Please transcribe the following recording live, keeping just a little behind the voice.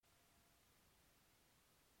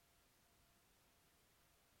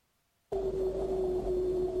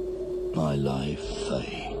my life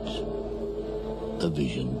fades, the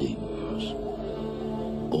vision dims.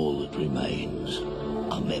 All that remains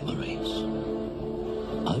are memories.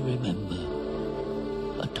 I remember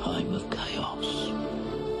a time of chaos,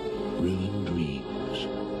 ruined dreams,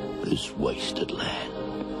 this wasted land.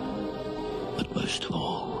 But most of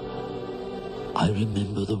all, I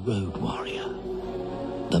remember the road warrior,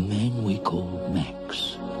 the man we called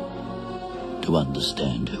Max. To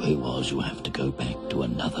understand who he was, you have to go back to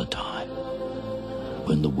another time,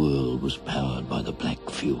 when the world was powered by the black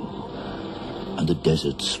fuel, and the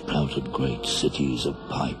desert sprouted great cities of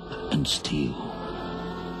pipe and steel.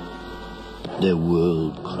 Their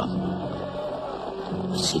world crumbled.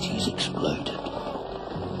 The cities exploded.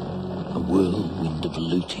 A whirlwind of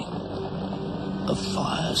looting. A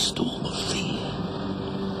firestorm of fear.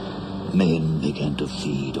 Men began to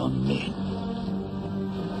feed on men.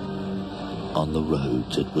 On the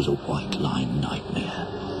roads it was a white-line nightmare.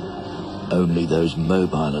 Only those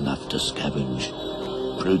mobile enough to scavenge,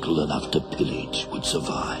 brutal enough to pillage, would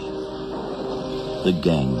survive. The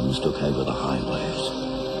gangs took over the highways,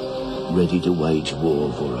 ready to wage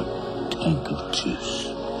war for a tank of juice.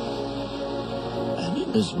 And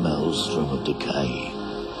in this maelstrom of decay,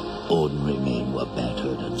 ordinary men were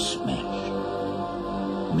battered and smashed.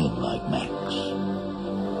 Men like Max,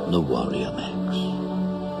 the warrior Max.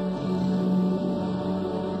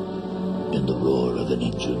 In the roar of an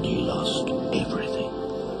engine, he lost everything.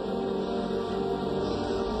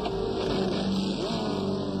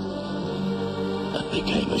 And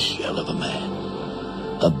became a shell of a man.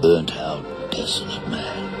 A burnt-out, desolate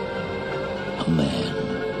man. A man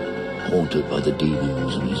haunted by the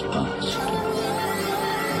demons in his past.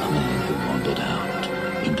 A man who wandered out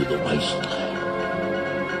into the wasteland.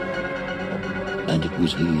 And it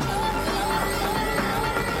was here,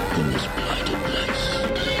 in this blighted place,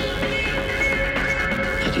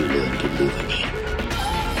 that he learned to live again.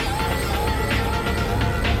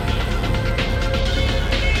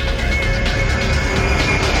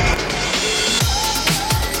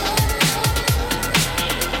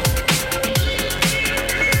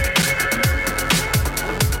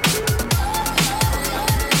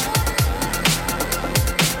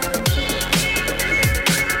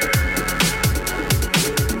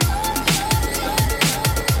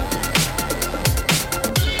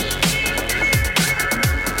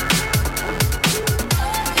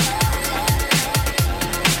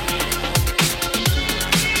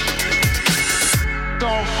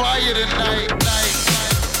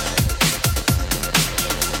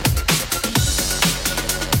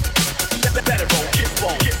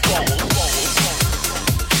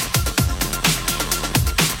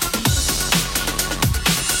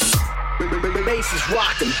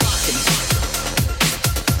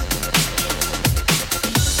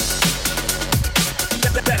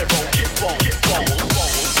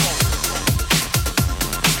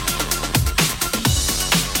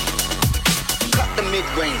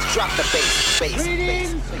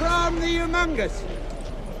 Greetings from the Humongous,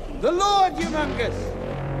 the Lord Humongous,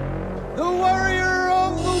 the warrior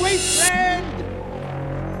of the wasteland,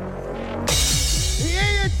 the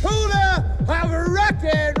Ayatollah of rock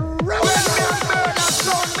and roll. When me and murder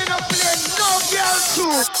sound, me no play no girl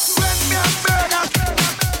too. When me and murder,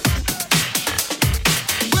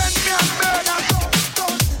 when me and murder,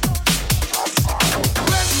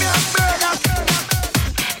 when me and murder,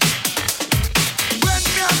 when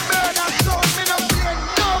me and murder sound, me no play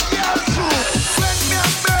no girl too. When me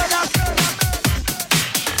and murder,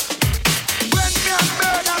 when me and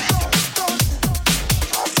murder,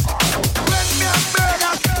 when me and murder,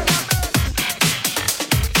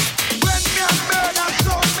 when me and murder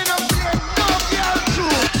sound, me no play no girl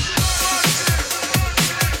too.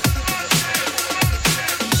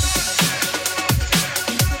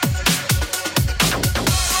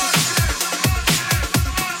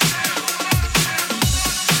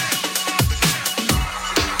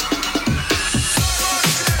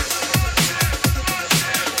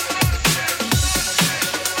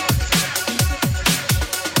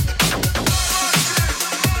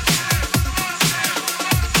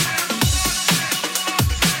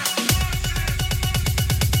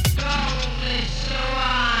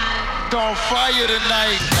 On fire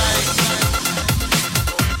tonight.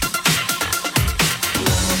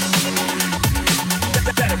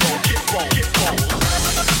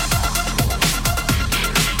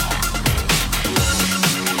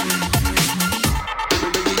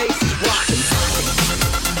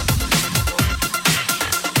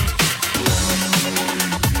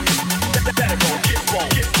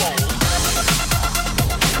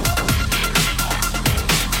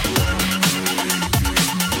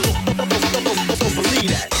 See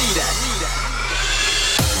that.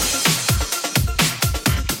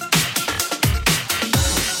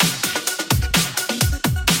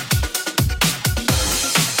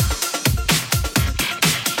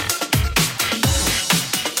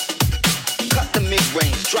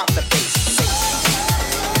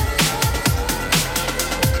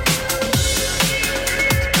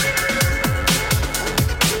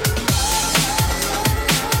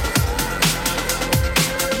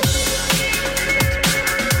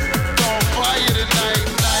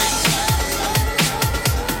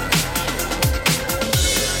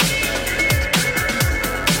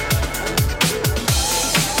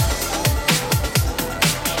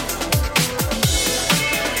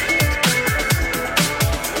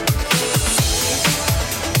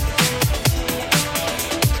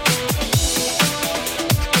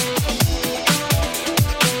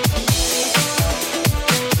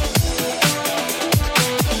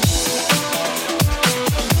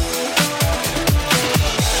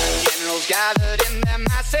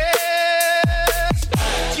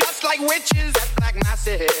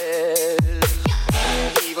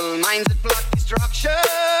 minds that plot destruction,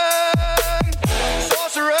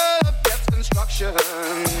 sorcerer of death's construction.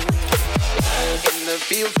 In the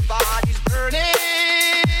fields of bodies burning,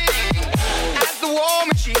 as the war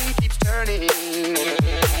machine keeps turning,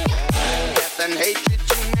 death and hatred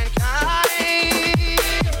to mankind,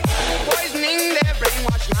 poisoning their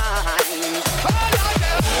brainwashed minds. Oh,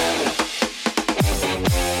 Lord,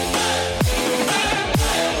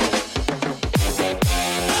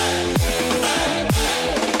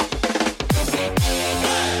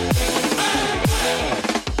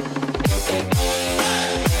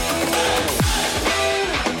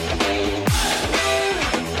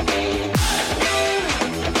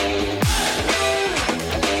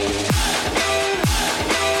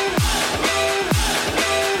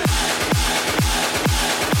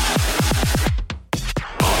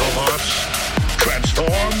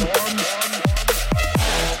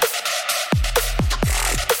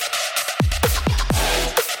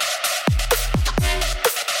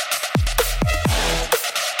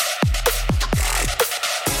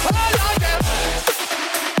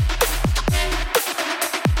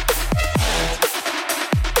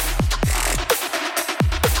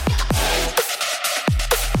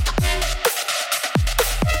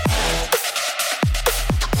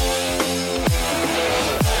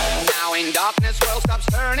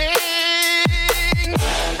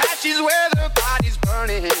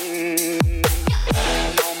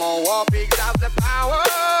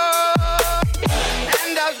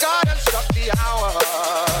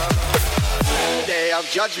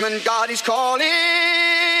 judgment, God is calling.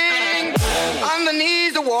 On the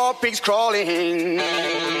knees, the war pigs crawling,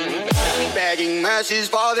 begging mercies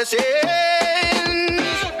for the sins.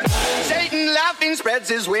 Satan laughing spreads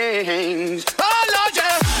his wings. Oh, Lord,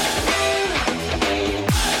 yeah.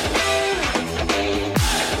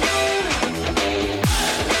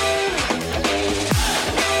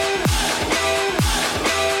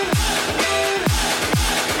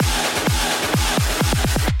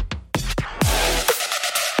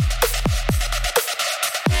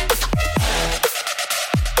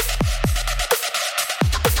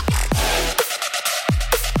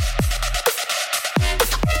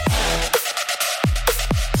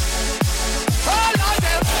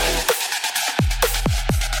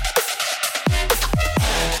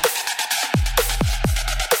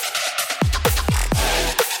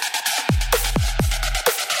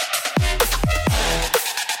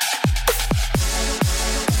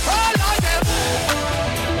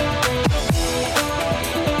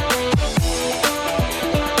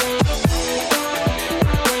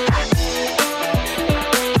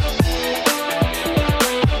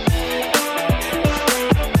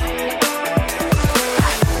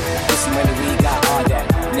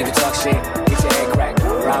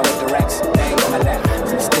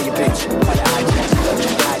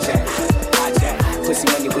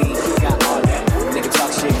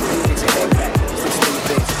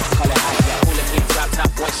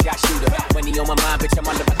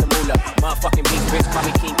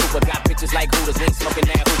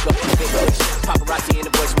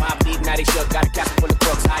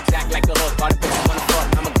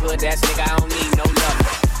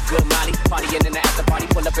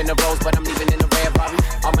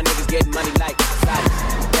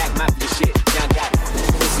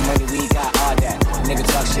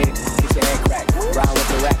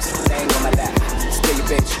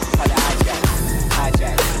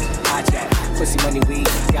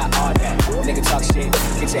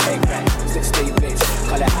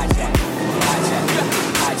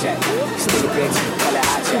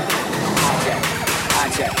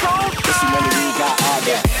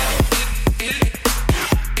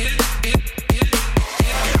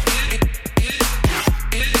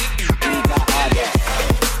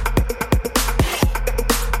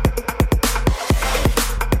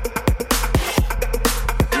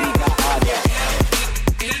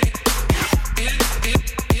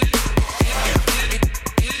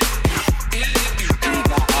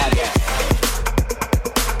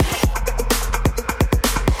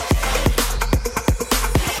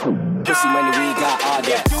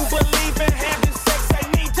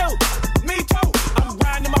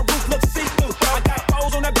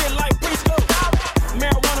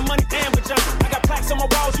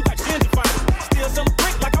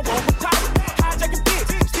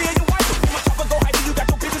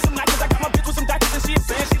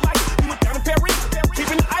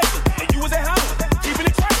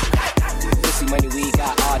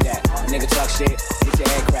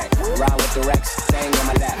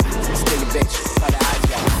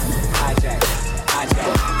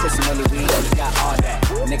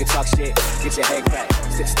 Nigga talk shit, get your head cracked.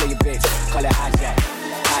 Still your bitch, call it hijack.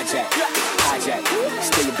 hijack, hijack.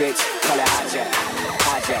 Still a bitch, call it hijack,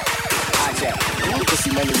 hijack, hijack.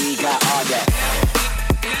 Pussy money, we got all that.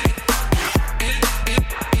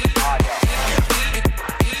 All that.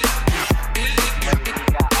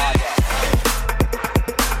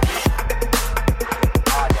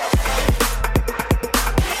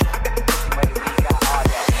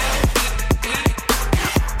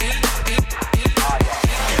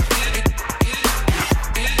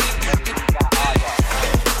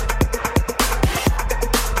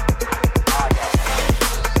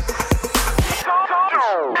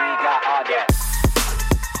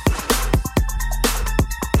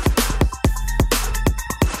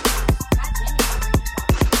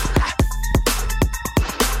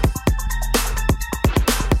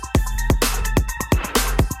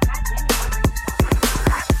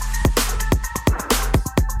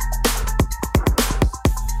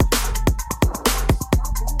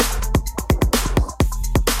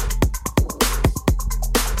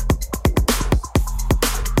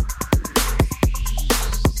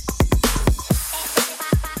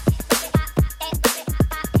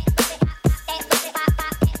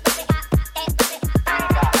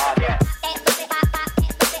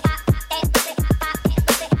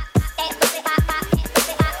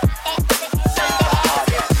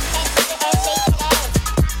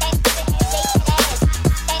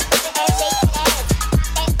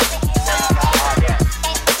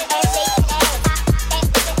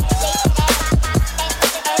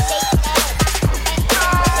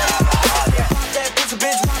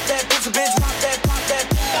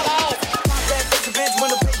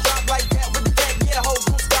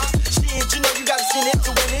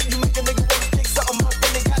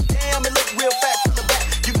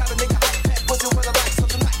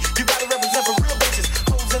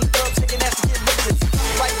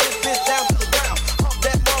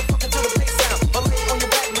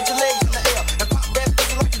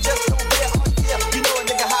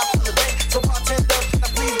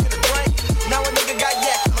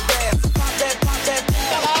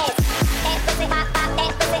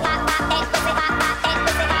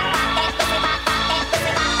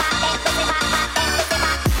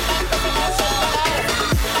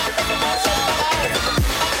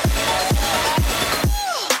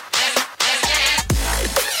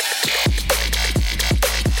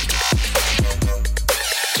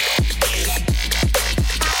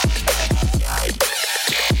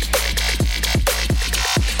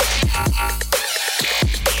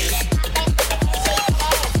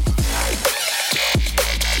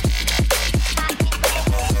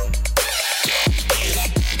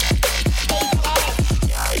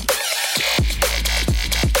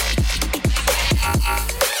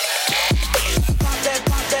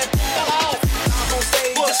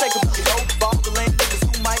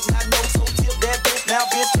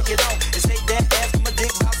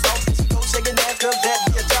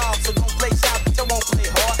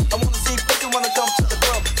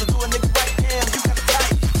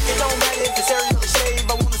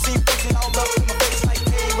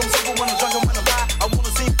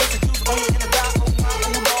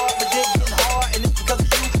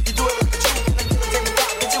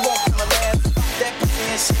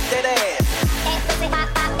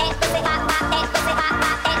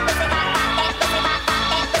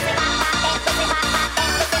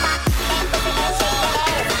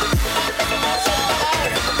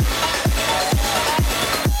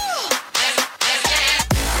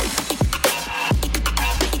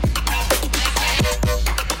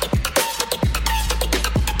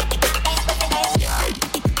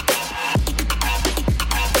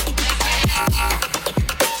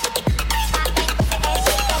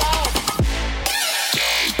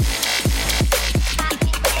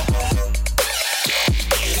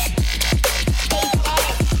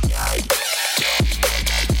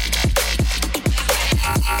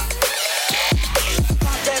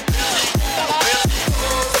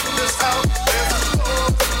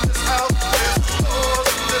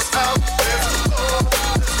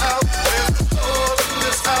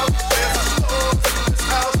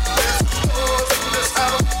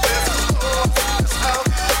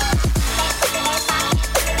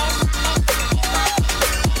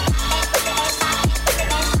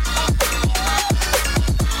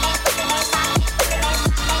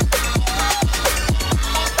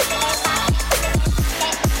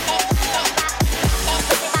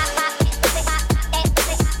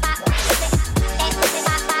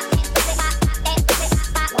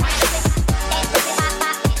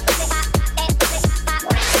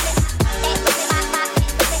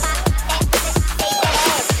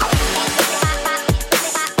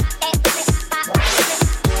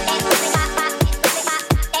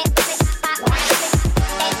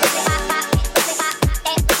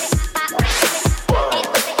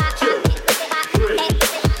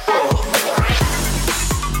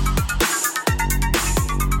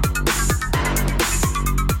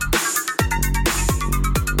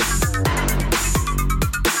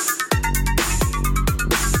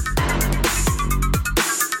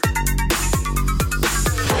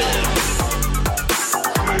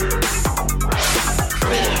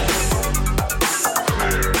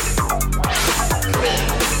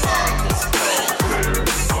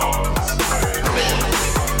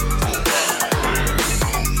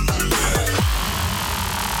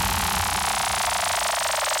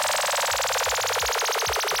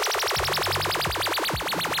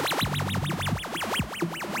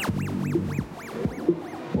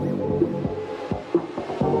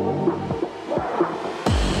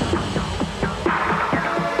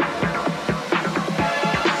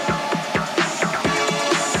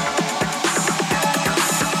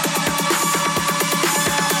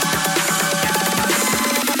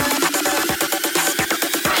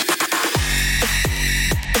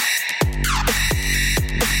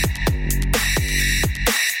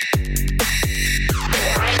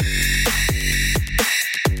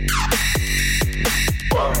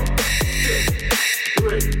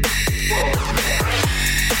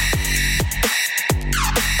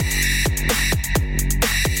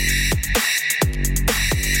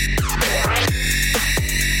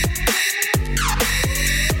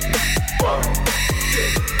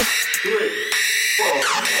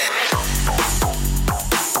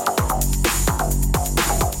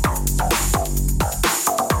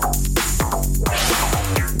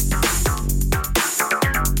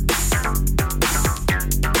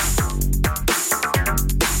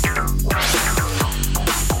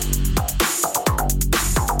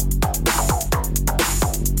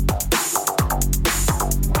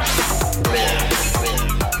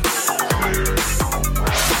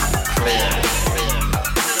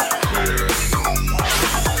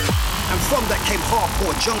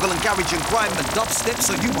 jungle and garage and grime and dubstep,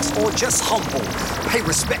 so you must all just humble. Pay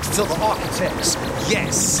respect to the architects.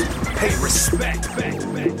 Yes, pay respect.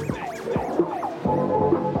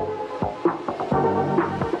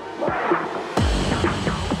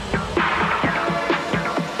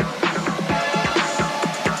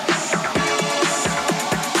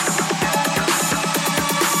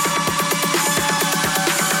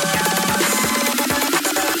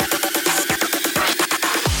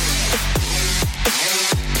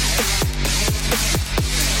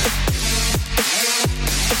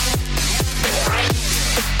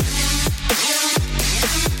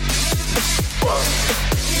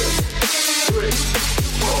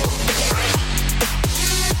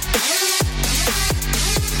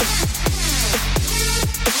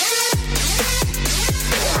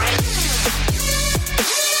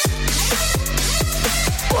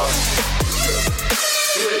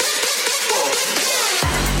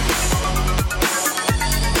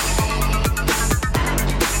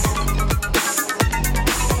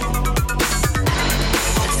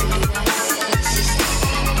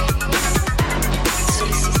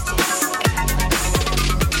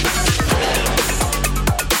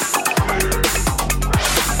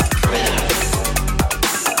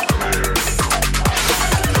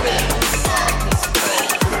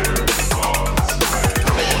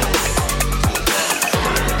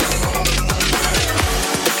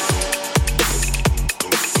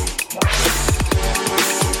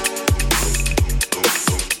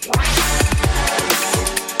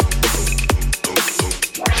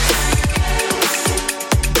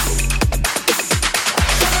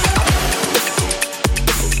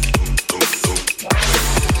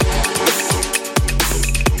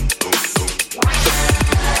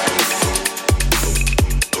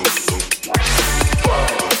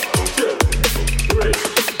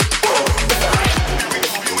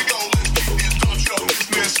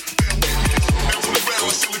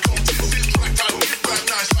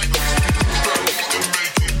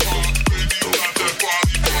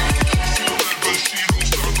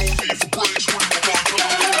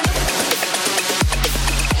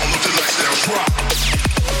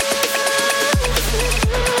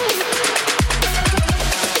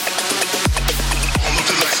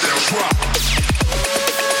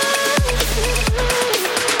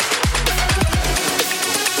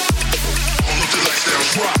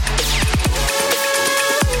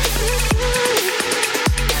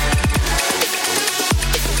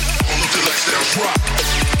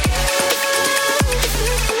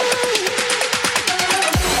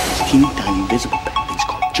 Teeny tiny invisible bad things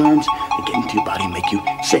called germs that get into your body and make you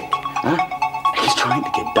sick, huh? He's trying to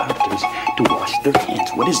get doctors to wash their hands.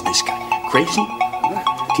 What is this guy? Crazy?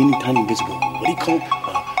 Huh? Teeny tiny invisible, what do you call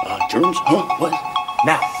germs? Huh? What?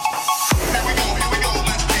 Now.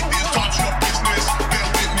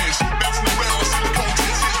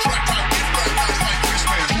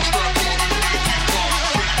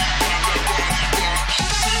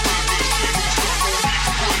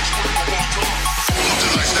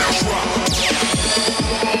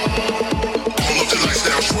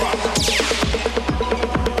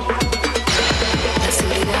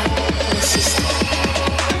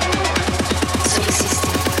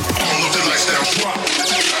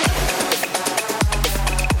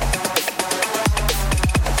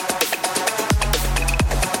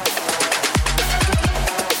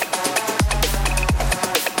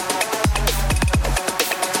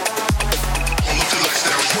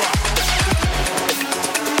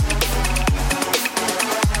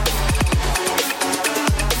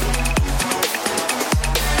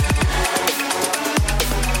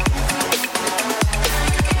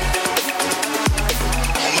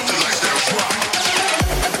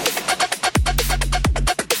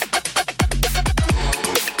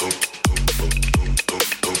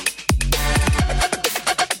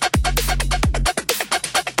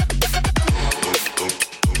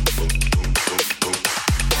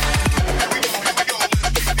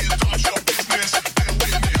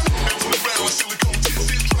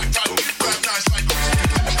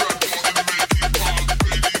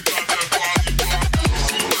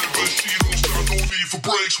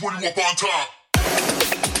 When you up on top.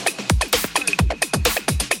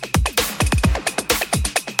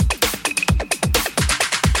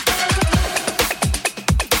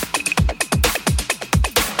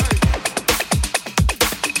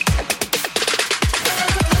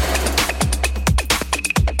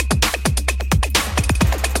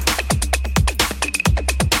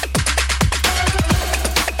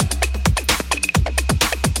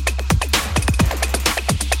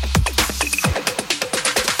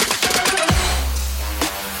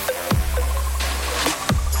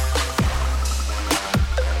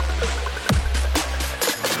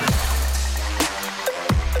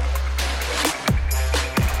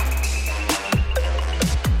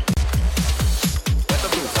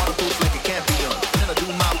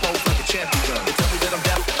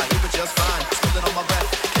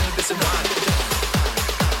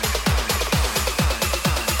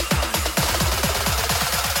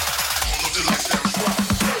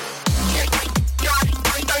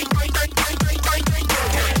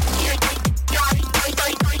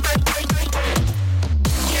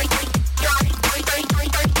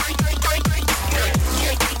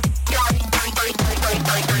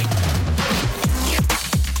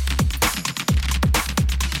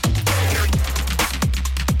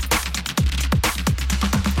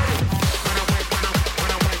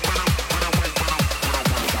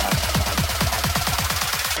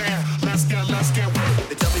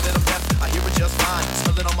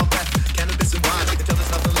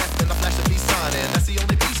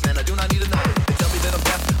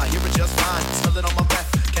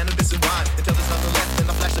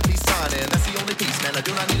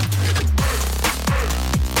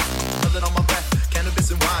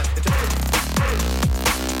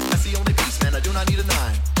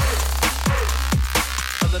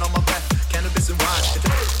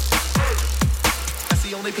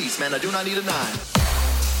 only piece, man. I do not need a 9.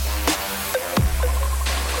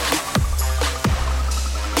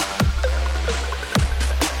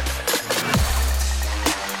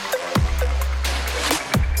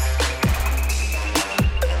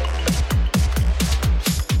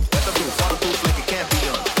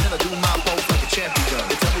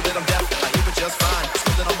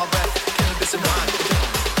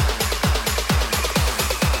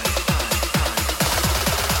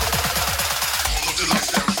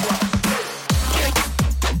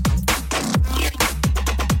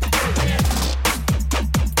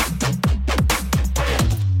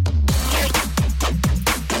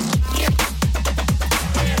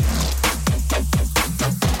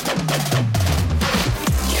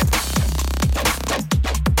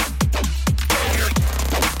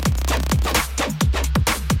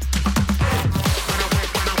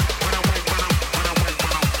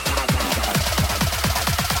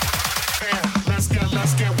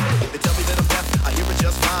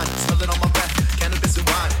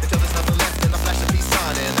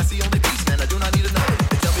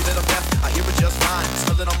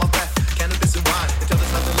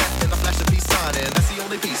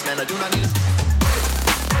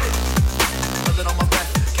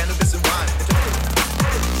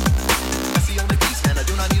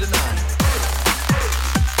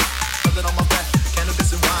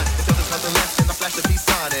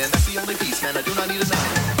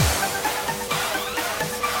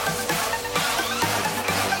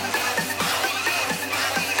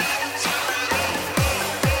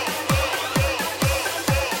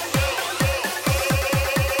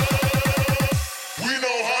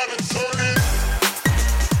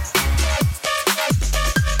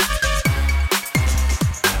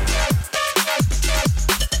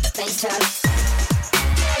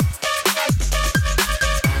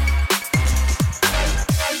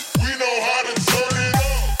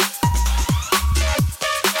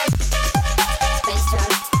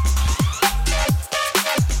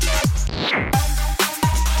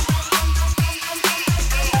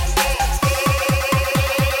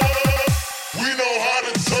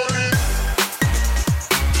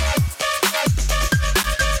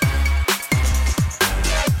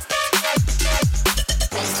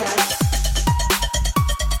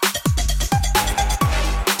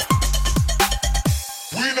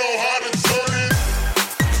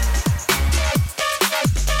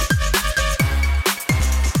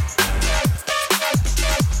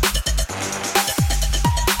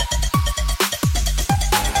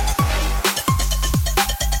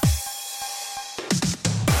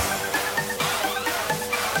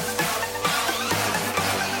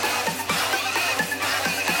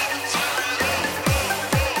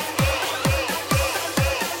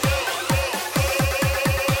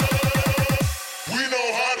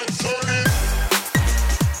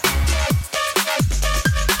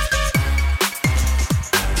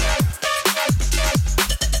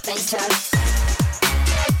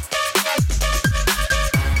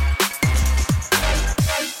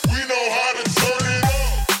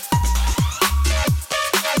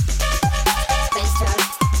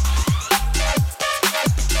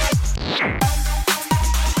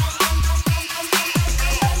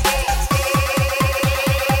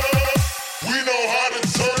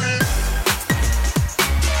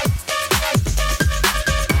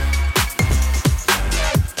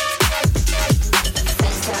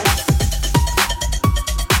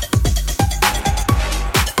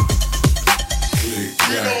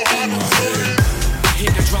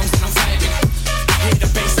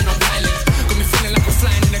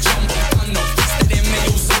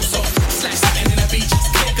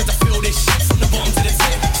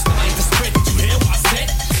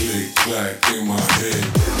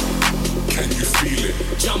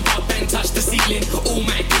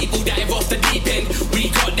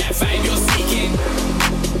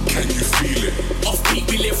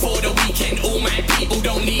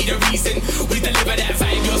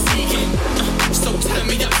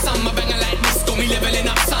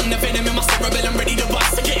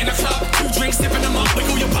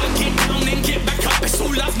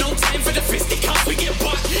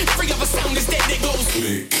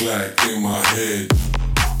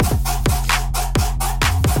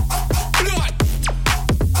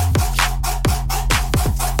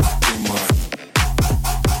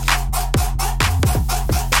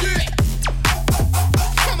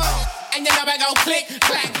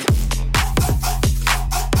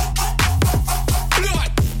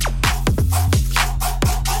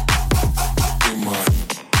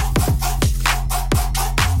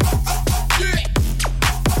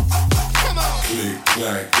 Click,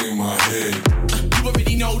 clack in my head. You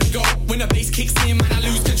already know the goal. When the bass kicks in, man, I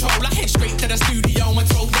lose control. I head straight to the studio and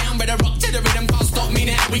throw down. Better rock to the rhythm, can't stop me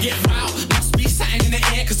now. We get wild, must be something in the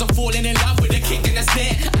air, cause I'm falling in love with the kick and the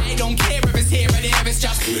snare. I don't care if it's here or there, it's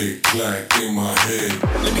just click, clack in my head.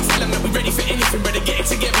 Let me tell them that we ready for anything, better get it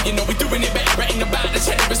together. You know we doing it better, ain't about the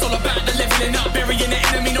cheddar. It's all about the leveling up, burying the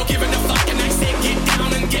enemy, not giving a fuck. And I said get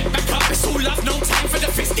down and get back up. It's all love, no time for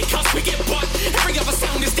the fisticuffs. We get butt, every other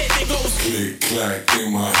sound is dead, there goes click, clack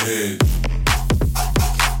in my head.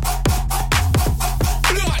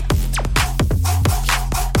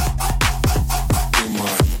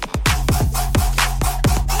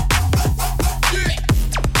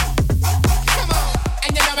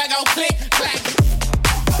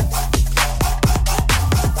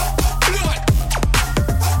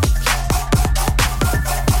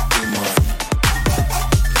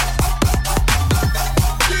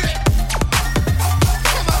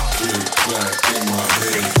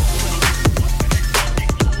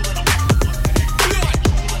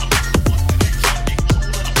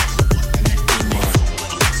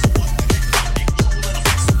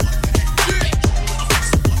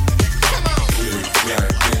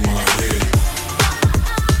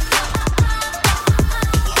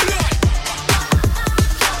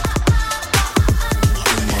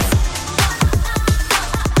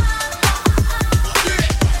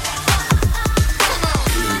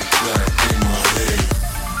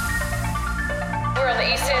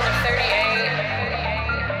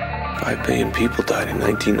 People died in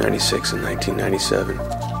 1996 and 1997.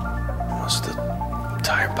 Almost the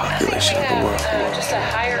entire population of the world. Just a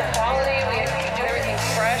higher quality, we do everything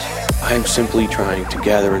fresh. I am simply trying to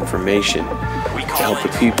gather information to help the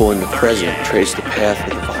people in the present trace the path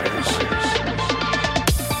of the virus.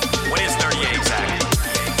 What is 38 exactly?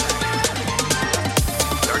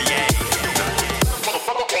 38.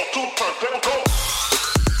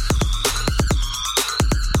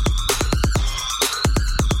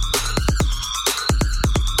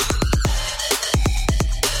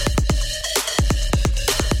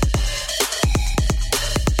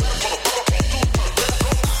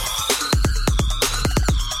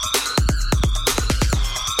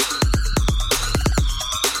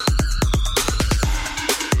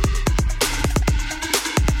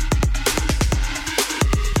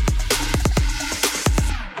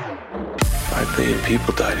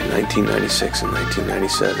 People died in 1996 and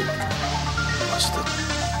 1997. Almost the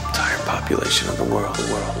entire population of the world.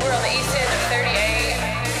 We're on the east end of 38.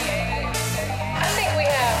 I think we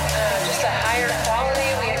have just a higher quality.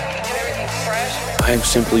 We do everything fresh. I am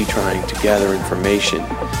simply trying to gather information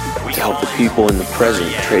to help the people in the present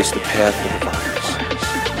trace the path of the virus.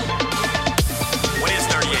 What is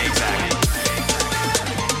 38 exactly?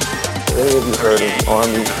 They haven't heard of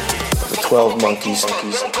Army of the 12 Monkeys.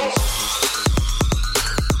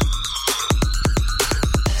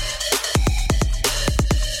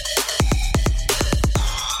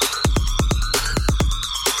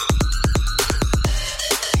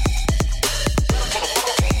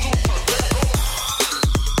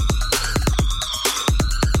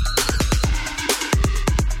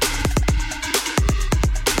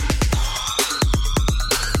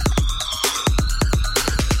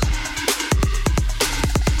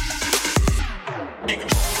 Nigga.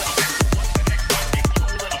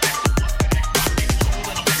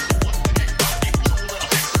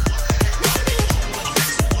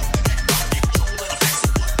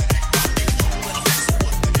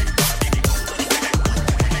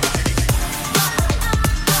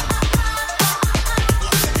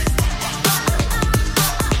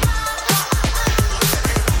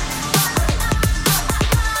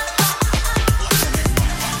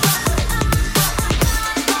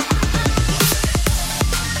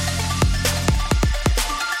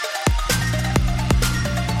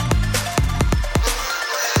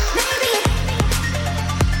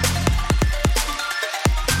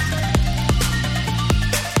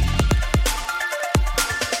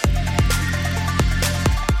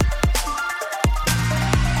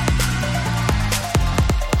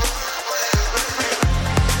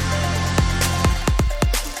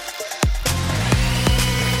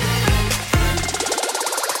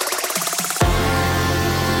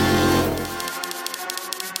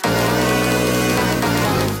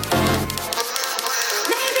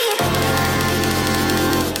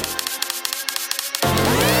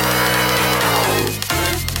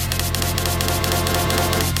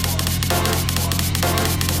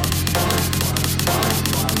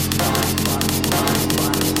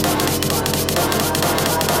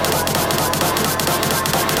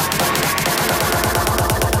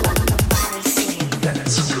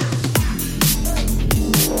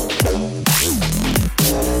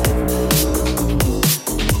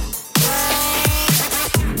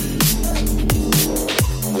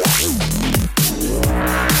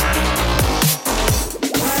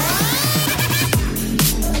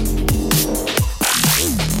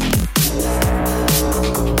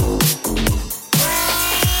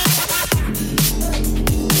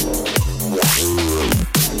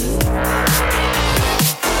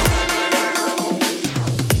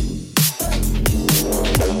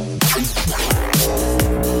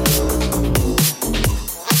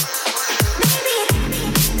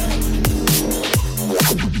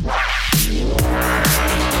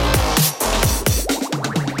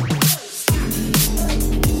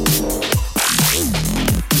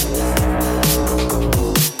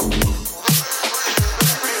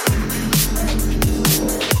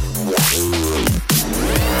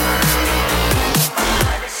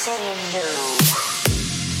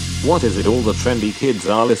 What is it all the trendy kids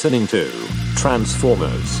are listening to?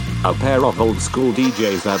 Transformers, a pair of old school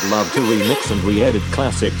DJs that love to remix and re-edit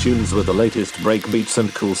classic tunes with the latest breakbeats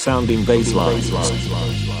and cool sounding bass lines.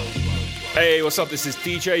 Hey, what's up? This is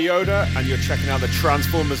DJ Yoda, and you're checking out the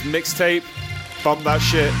Transformers mixtape. Bump that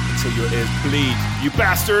shit until your ears bleed, you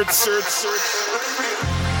bastards!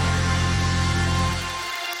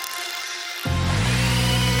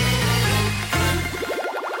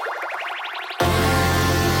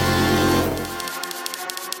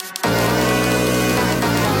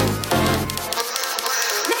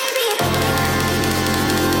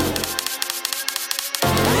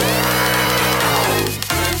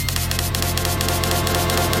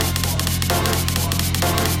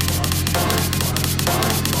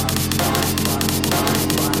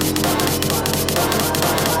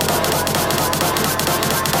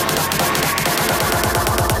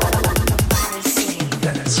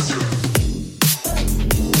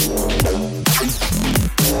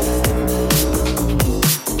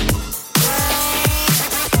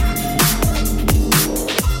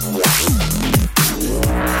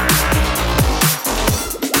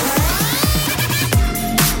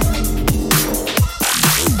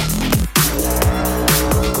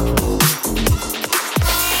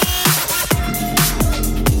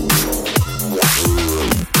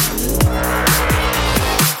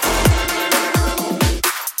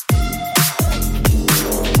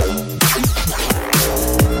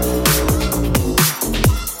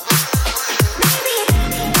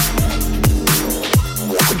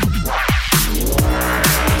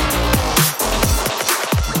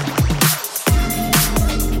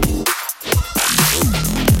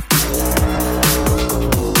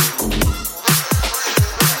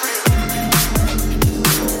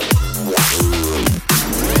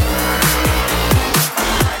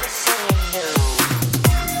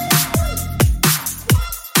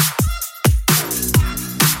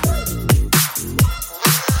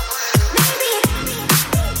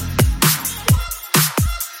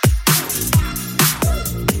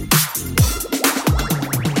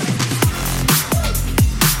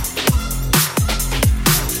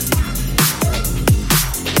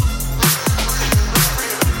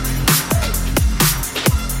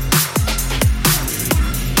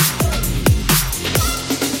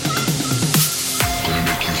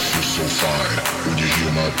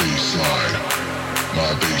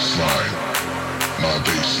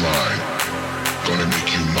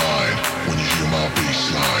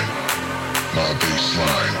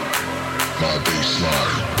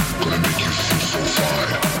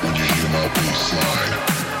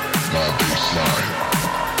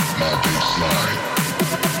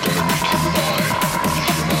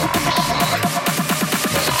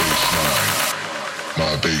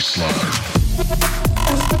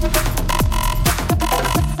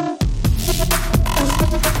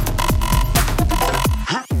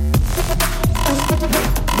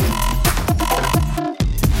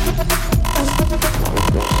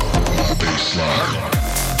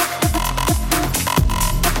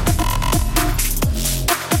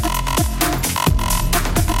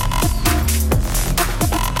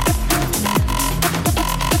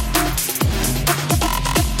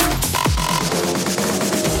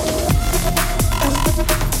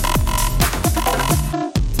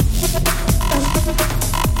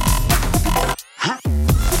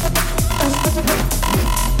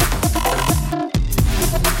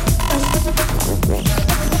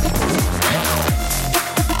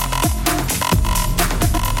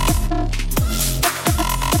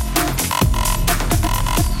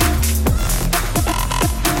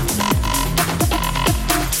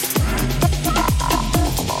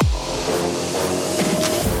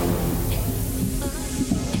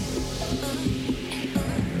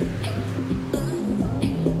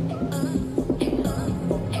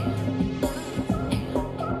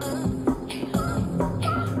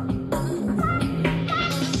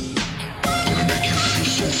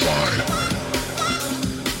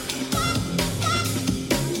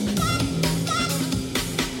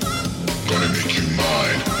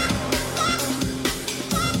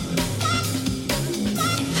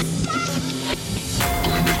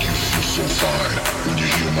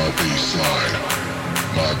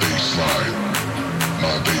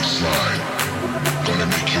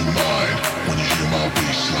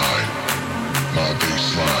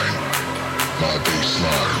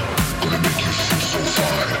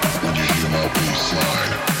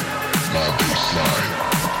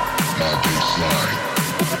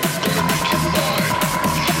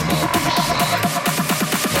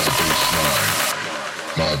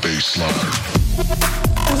 Baseline.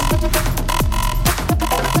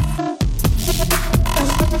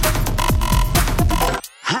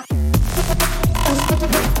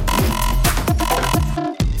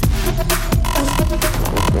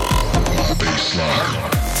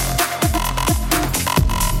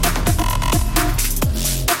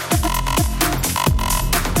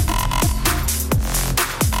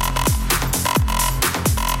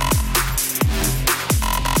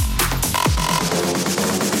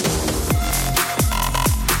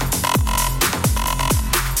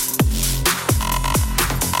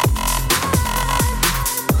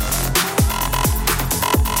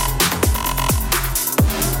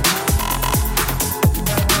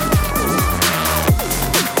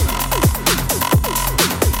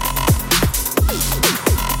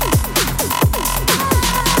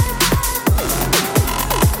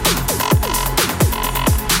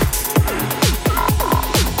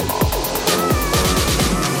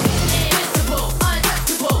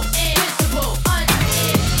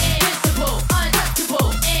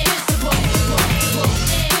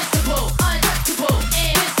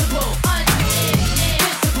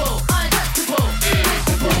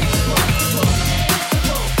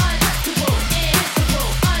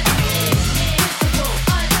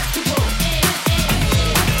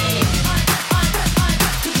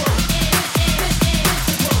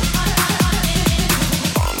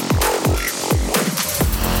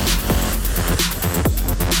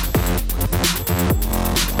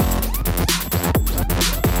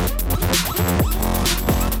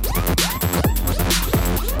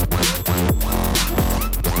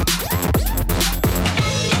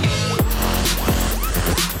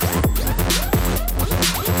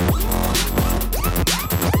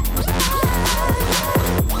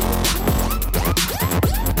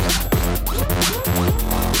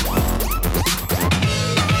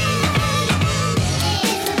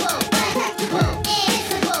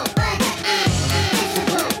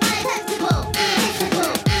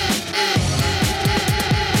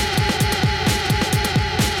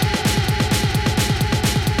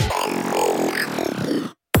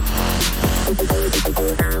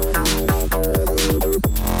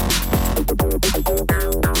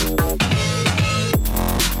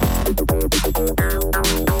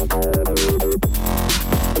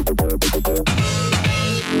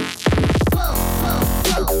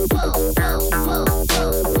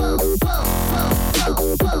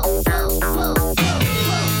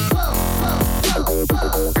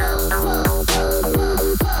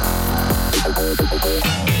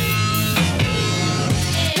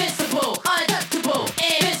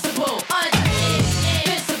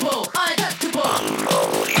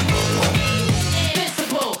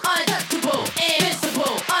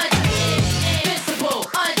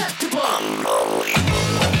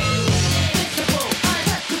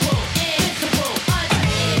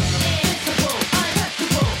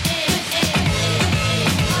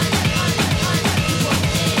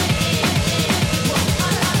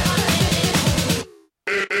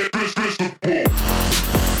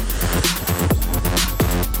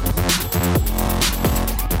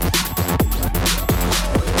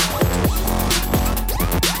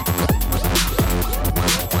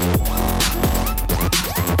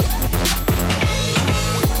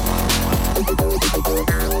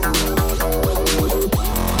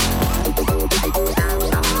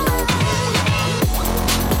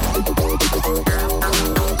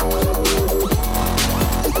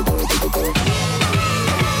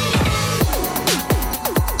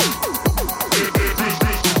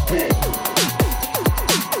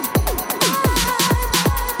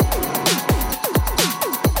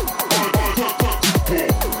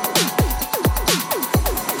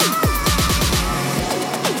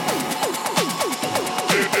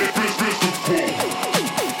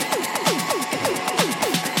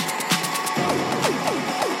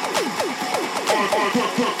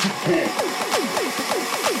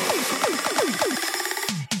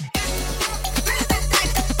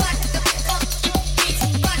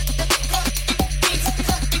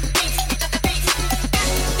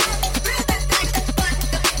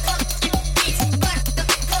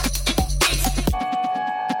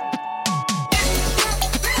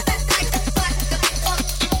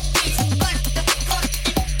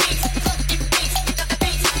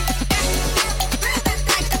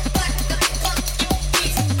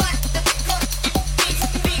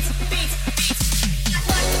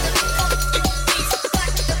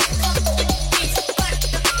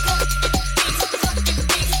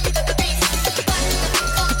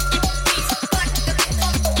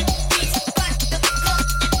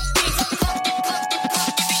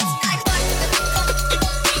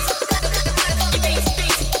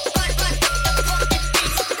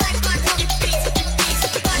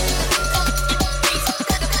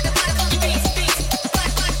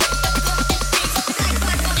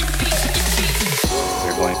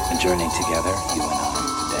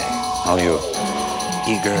 All you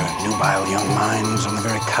eager, nubile young minds on the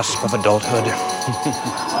very cusp of adulthood.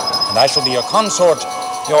 And I shall be your consort,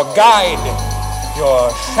 your guide,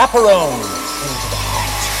 your chaperone into the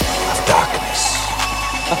heart of darkness.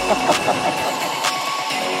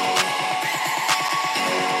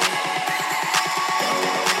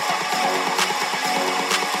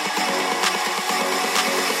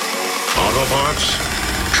 Autobots,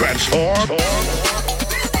 transform.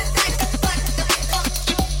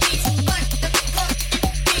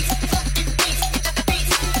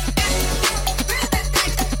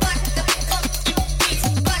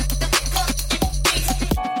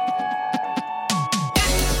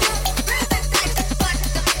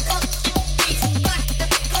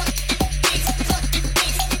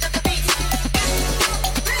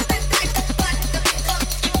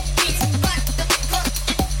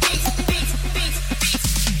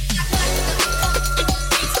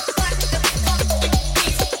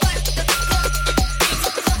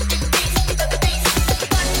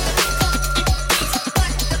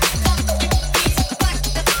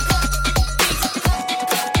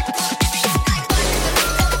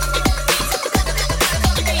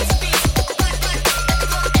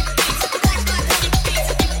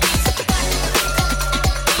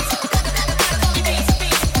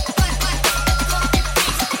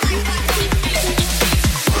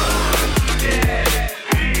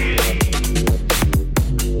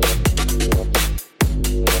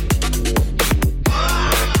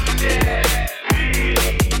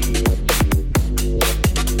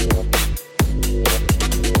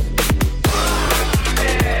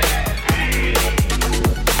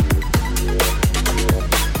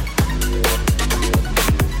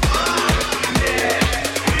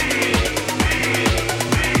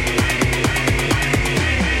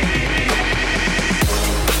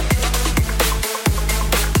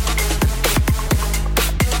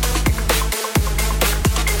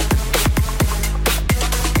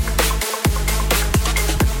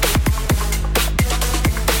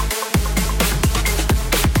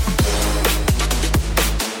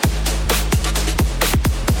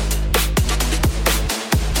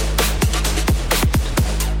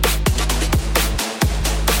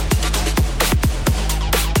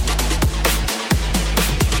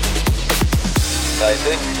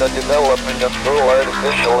 the development of full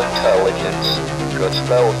artificial intelligence could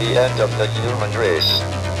spell the end of the human race.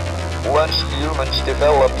 Once humans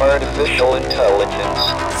develop artificial intelligence,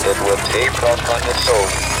 it would take off on its own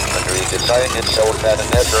and redesign itself at an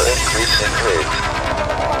ever-increasing rate.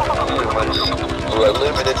 Humans, who are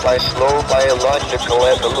limited by slow biological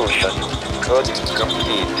evolution, couldn't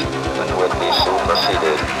compete and would be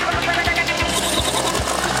superseded.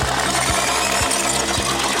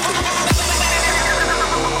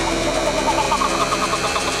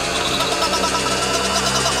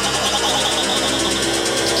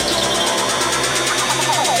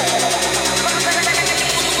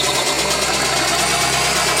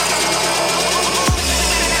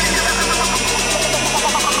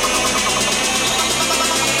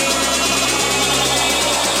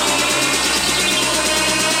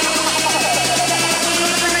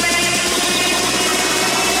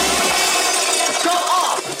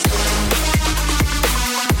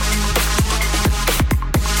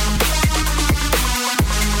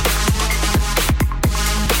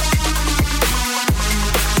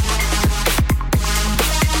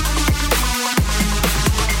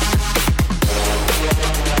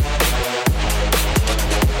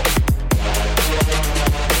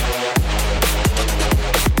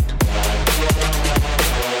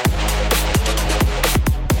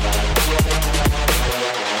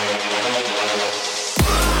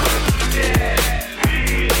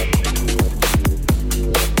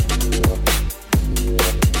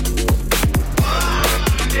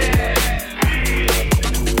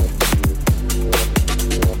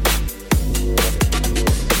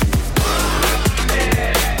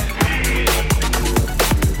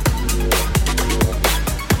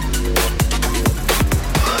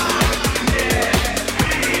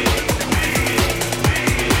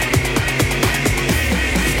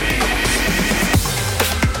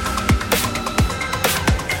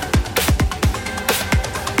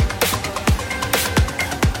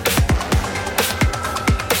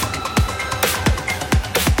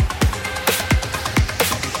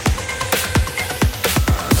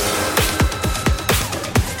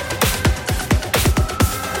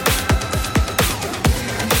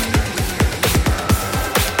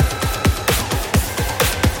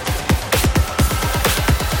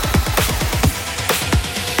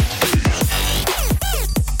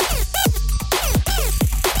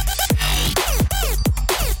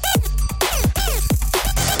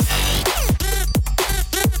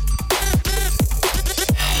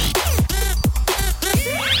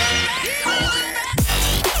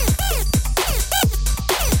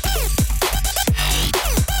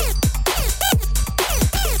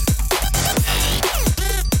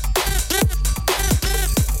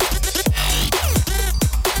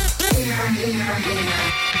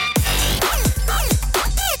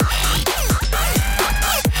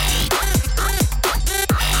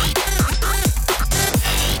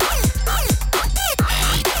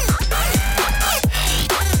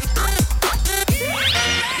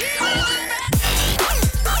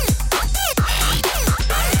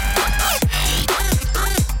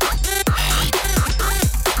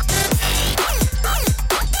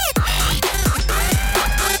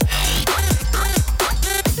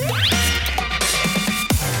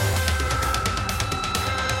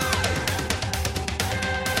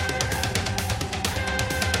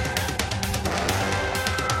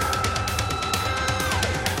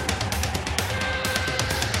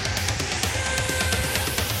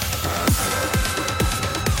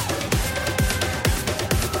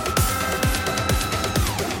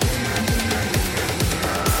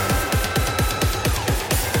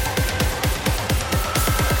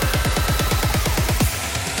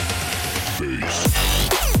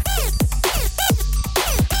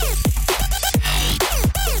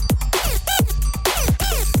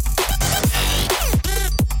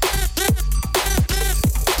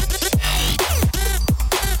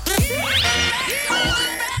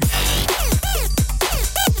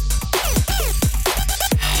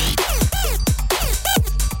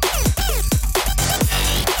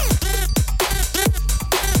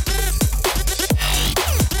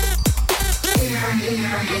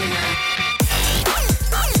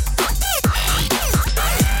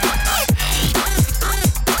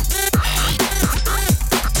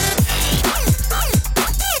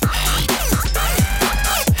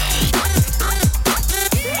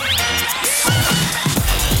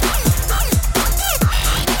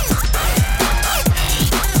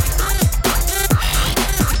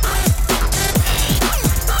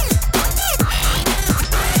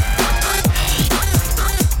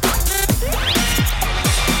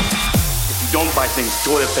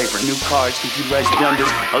 paper, new cars, computerized genders,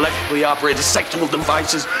 electrically operated sexual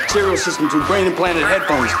devices, serial systems with brain-implanted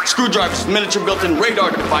headphones, screwdrivers, miniature built-in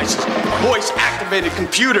radar devices, voice-activated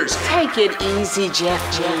computers. Take it easy, Jeff.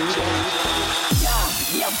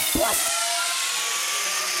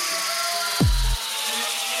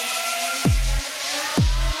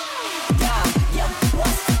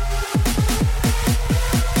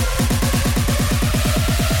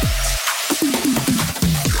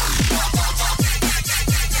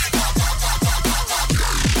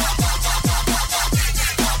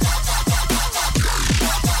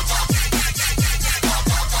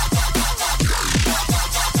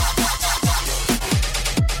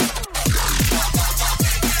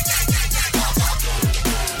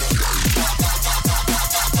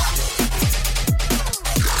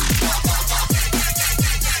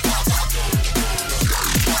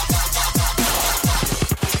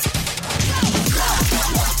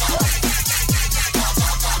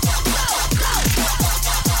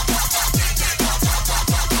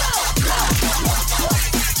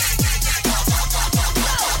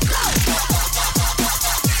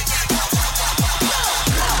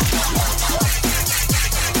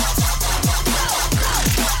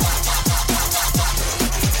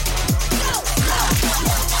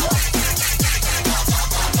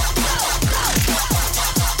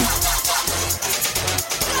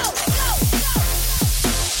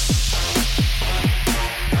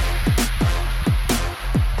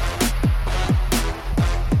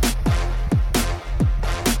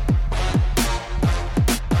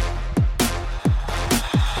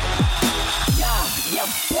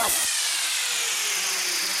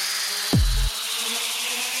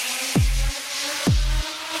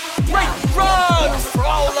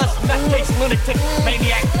 Lunatic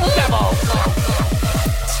maniac devil!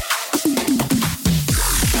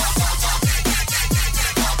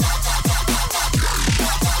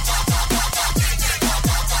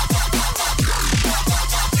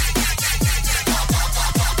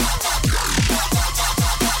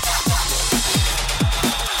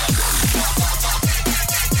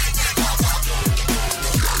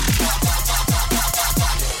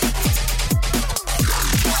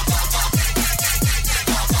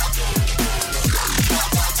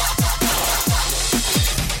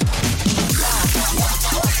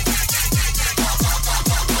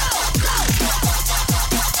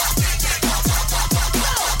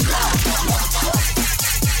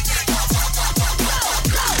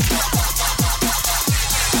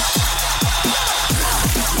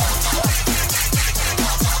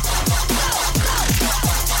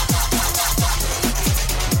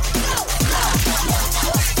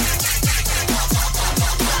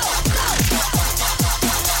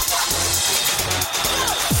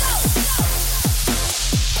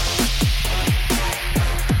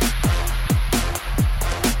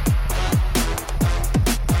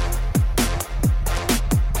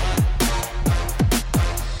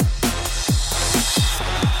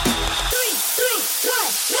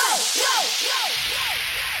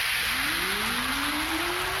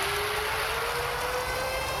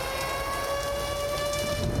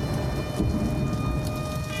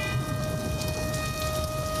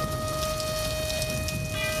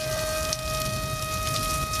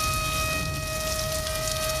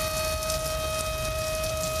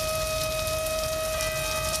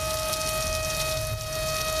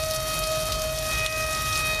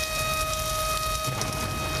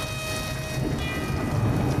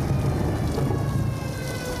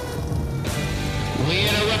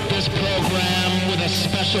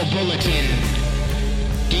 Special bulletin.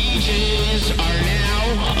 DJs are now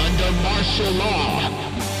under martial law.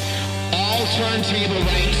 All turntable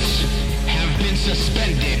rights have been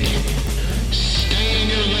suspended. Stay in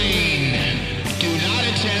your lane. Do not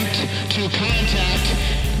attempt to contact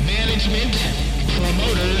management,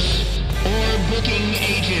 promoters, or booking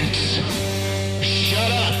agents.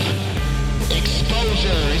 Shut up.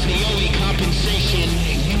 Exposure is the only compensation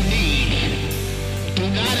you need. Do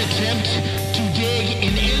not attempt to dig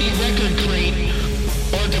in any record crate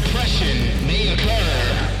or depression may occur.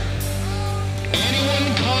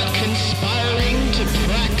 Anyone caught conspiring to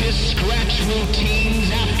practice scratch routines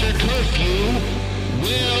after curfew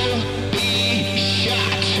will be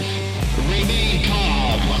shot. Remain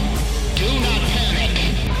calm. Do not panic.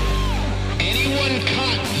 Anyone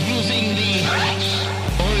caught using the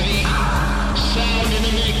or the sound in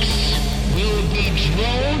the mix will be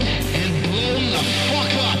droned and blown the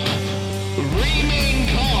fuck up. Remain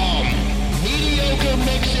calm. Mediocre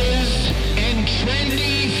mixes and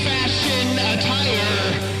trendy fashion attire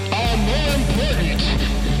are more important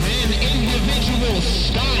than individual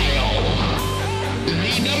style.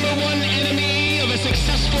 The number one enemy of a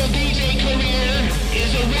successful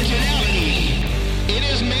is originality. It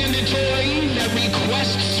is mandatory that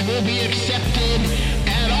requests will be accepted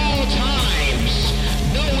at all times.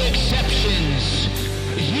 No exceptions.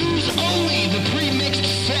 Use only the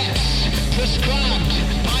pre-mixed sets prescribed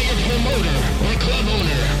by your promoter or club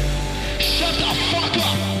owner. Shut the fuck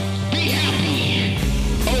up. Be happy.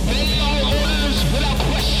 Obey all orders without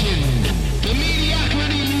question. The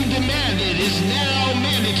mediocrity you demanded is now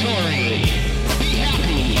mandatory. Be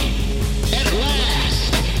happy. At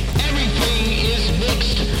last, everything is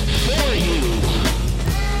mixed for you.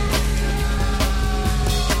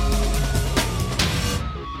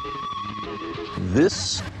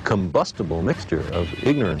 This combustible mixture of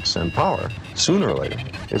ignorance and power, sooner or later,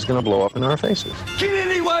 is going to blow up in our faces. Can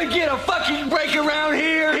anyone get a fucking break around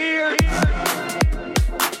here?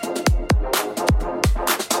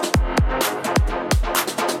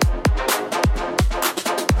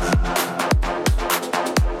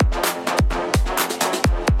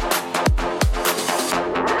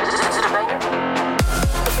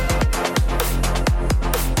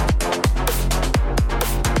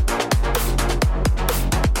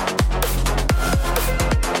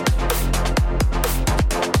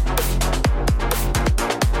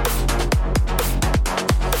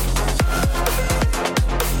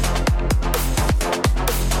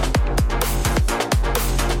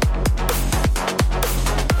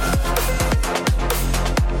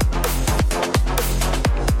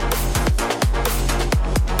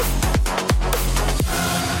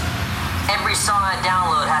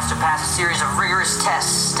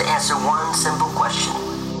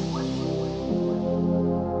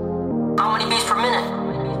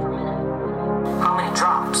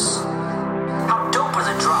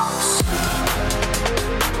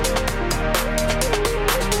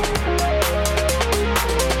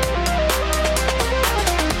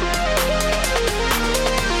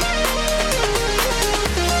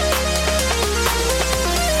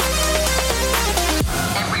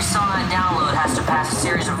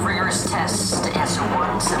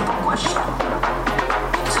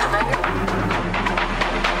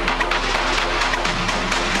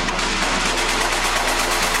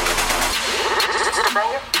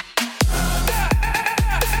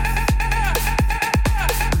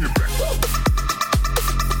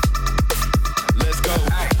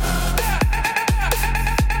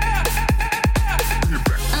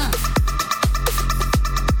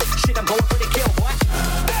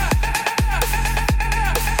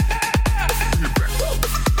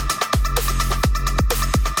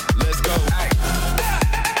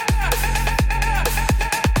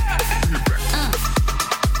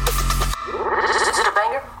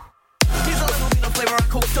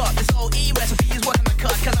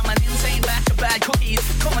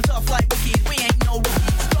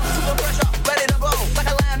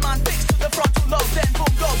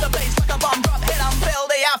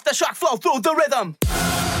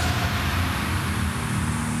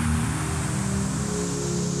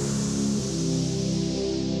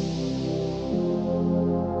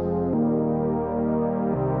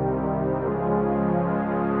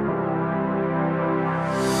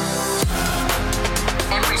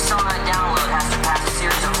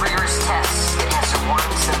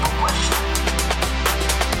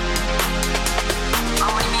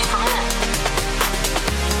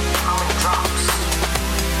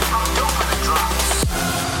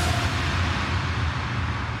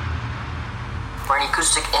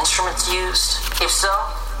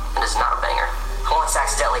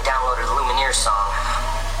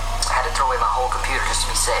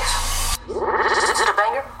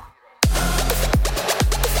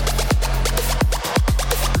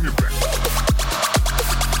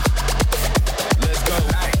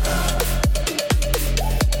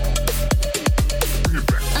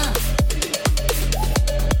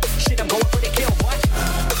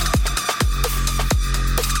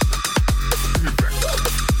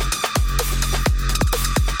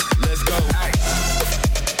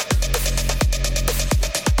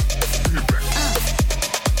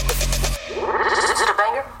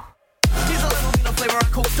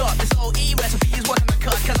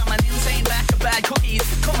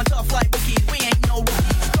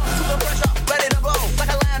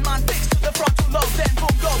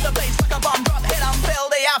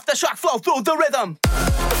 Through the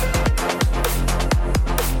rhythm.